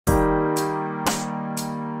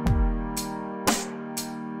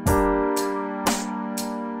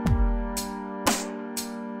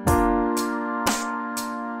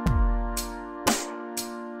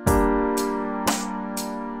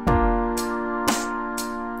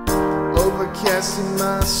Overcast in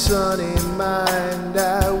my sunny mind,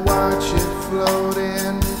 I watch it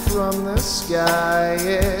floating from the sky.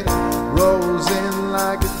 It rolls in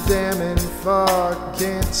like a damning fog,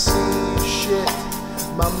 can't see shit,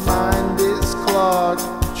 my mind is clogged.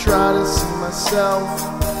 Try to see myself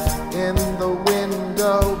in the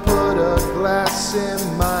window, put a glass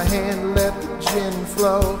in my hand, let the gin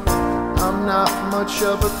flow. I'm not much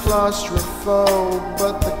of a claustrophobe,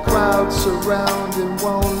 but the clouds surrounding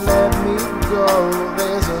won't let me go.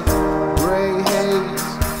 There's a gray haze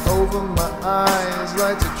over my eyes,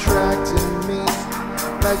 lights attracting me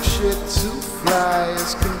like shit to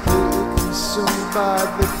flies. Completely consumed by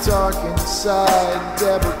the dark inside.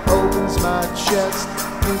 Devil opens my chest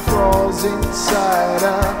and crawls inside.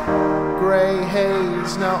 A gray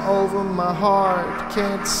haze now over my heart,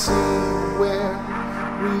 can't see where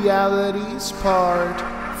reality's part.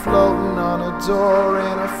 Floating on a door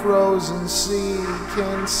in a frozen sea.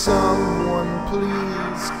 Can someone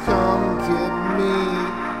please come get me?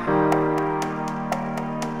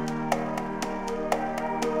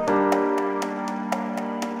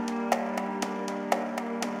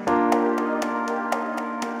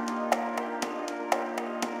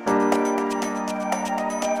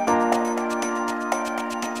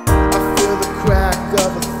 I feel the crack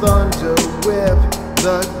of a thunder whip.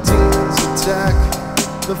 The demons attack,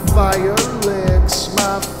 the fire licks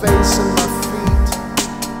my face and my feet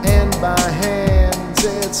and my hands.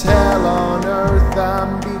 It's hell on earth,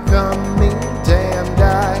 I'm becoming damned.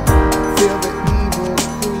 I feel the evil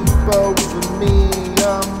creep over me, a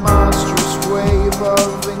monstrous wave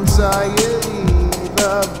of anxiety.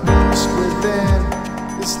 The beast within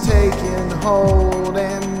is taking hold,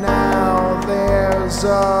 and now there's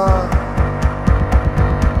a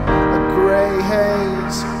gray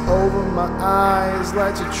haze over my eyes,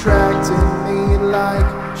 lights attracting me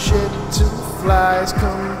like shit to flies.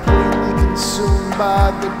 Completely consumed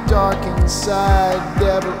by the dark inside.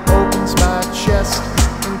 Devil opens my chest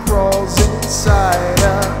and crawls inside.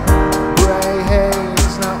 A gray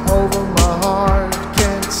haze now over my heart,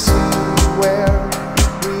 can't see where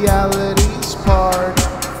reality's part.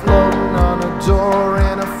 Floating on a door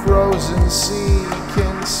in a frozen sea.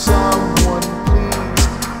 Can someone please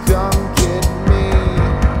come get me?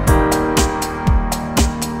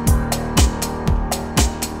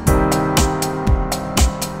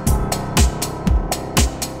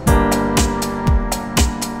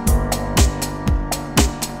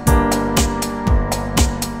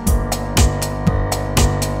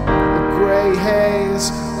 A gray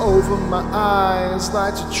haze over my eyes,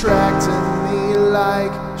 lights attracting me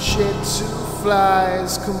like shit to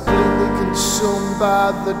flies. Completely consumed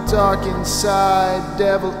by the dark inside.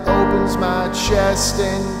 Devil opens my chest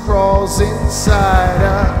and crawls inside.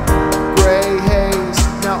 A gray haze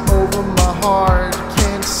now over my heart,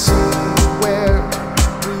 can't see where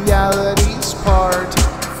reality's part.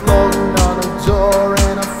 Floating on a door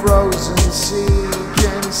in a frozen sea.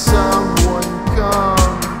 Can someone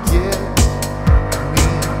come get me?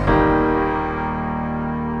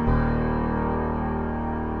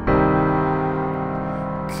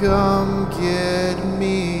 Come get